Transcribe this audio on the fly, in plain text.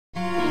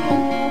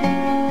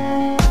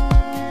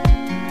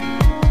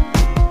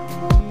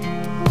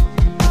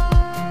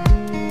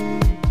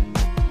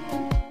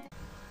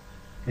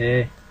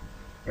Hey,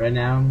 right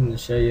now I'm going to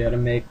show you how to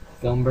make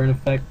film burn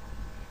effect.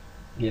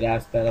 Get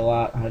asked that a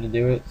lot, how to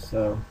do it,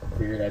 so I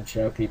figured I'd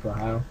show people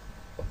how.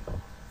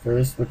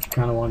 First, what you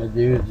kind of want to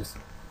do is just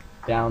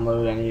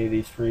download any of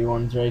these free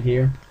ones right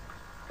here,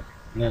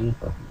 and then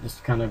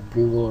just kind of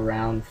Google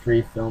around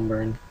free film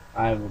burn.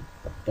 I have a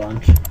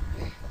bunch.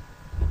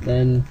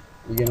 Then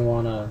you're going to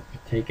want to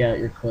take out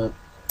your clip,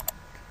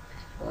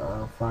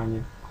 find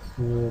your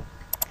clip.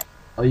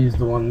 I'll use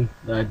the one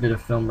that I did a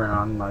film burn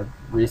on in my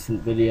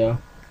recent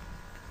video.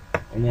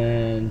 And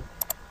then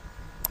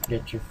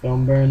get your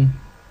film burn.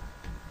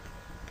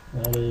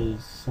 That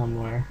is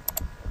somewhere.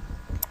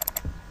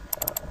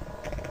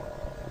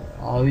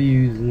 I'll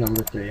use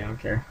number 3, I don't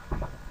care.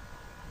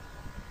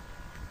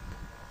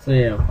 So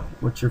yeah,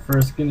 what you're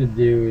first gonna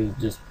do is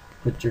just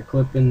put your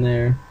clip in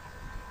there,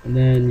 and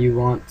then you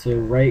want to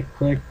right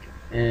click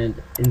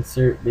and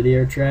insert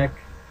video track,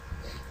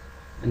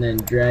 and then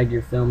drag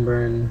your film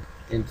burn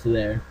into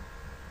there.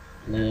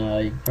 And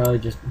then you can probably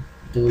just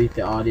delete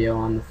the audio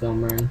on the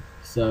film burn.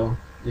 So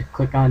just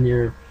click on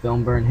your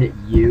film burn, hit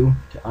U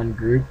to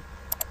ungroup,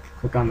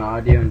 click on the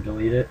audio and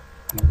delete it,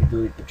 and you can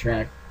delete the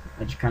track.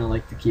 I just kind of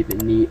like to keep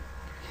it neat.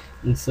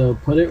 And so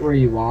put it where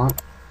you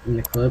want in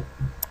the clip.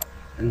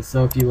 And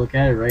so if you look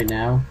at it right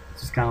now,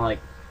 it's just kind of like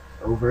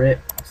over it,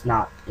 it's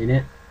not in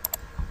it.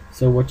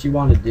 So what you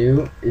want to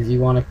do is you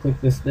want to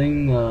click this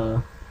thing,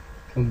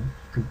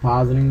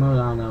 compositing mode,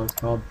 I don't know what it's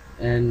called,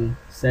 and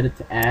set it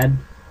to add.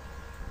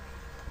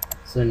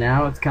 So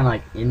now it's kind of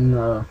like in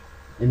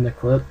the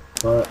clip,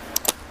 but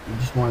you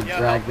just want to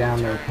drag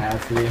down the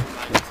opacity so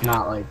it's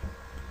not like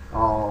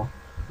all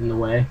in the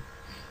way.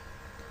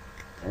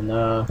 And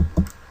yeah,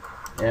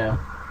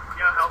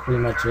 that's pretty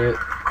much it.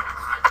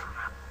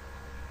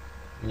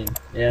 I mean,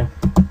 yeah.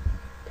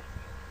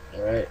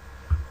 Alright,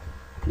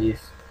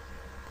 peace.